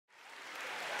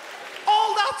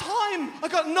time. I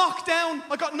got knocked down.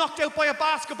 I got knocked out by a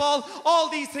basketball. All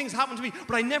these things happened to me,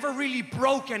 but I never really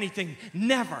broke anything.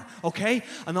 Never, okay?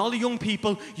 And all the young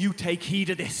people, you take heed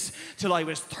of this. Till I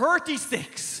was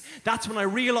 36, that's when I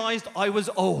realized I was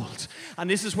old. And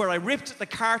this is where I ripped the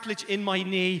cartilage in my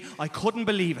knee. I couldn't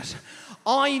believe it.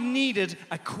 I needed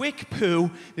a quick poo.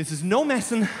 This is no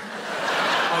messing.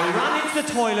 I ran into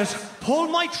the toilet, pulled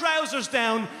my trousers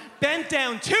down, bent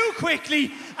down too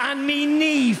quickly, and me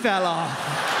knee fell off.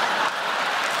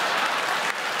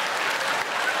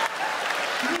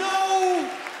 No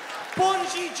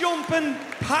bungee jumping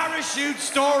parachute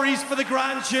stories for the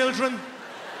grandchildren.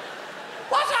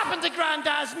 What happened to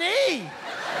Grandad's knee?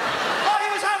 Oh,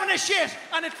 he was having a shit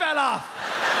and it fell off.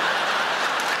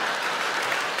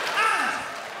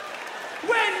 And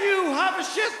when you have a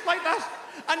shit like that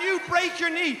and you break your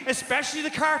knee, especially the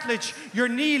cartilage, your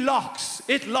knee locks.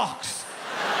 It locks.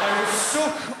 I was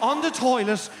stuck on the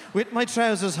toilet with my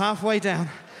trousers halfway down.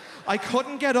 I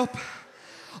couldn't get up.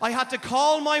 I had to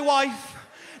call my wife.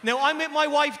 Now, I'm with my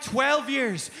wife 12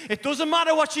 years. It doesn't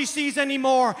matter what she sees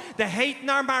anymore. The hate in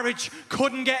our marriage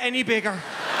couldn't get any bigger.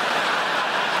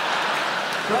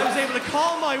 But I was able to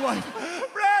call my wife.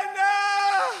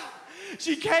 Brenda!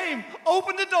 She came,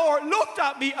 opened the door, looked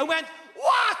at me, and went,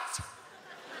 what?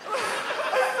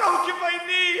 I've broken my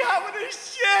knee having a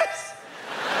shit.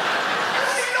 And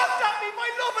she looked at me, my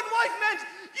loving wife meant,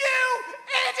 you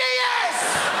idiot!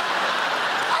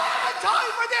 I haven't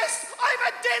time for this! I've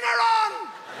a dinner on!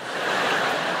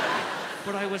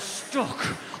 But I was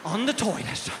stuck on the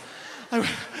toilet.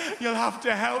 You'll have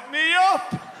to help me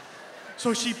up.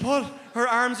 So she put her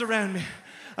arms around me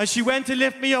and she went to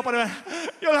lift me up and I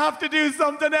went, you'll have to do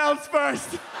something else first.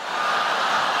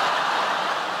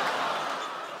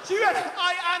 She went,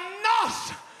 I am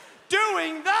not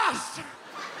doing that.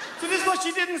 So this is what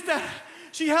she did instead.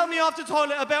 She held me off the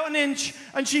toilet about an inch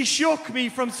and she shook me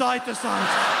from side to side.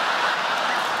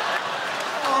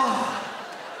 Oh.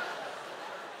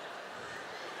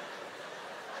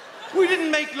 We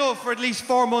didn't make love for at least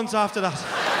 4 months after that.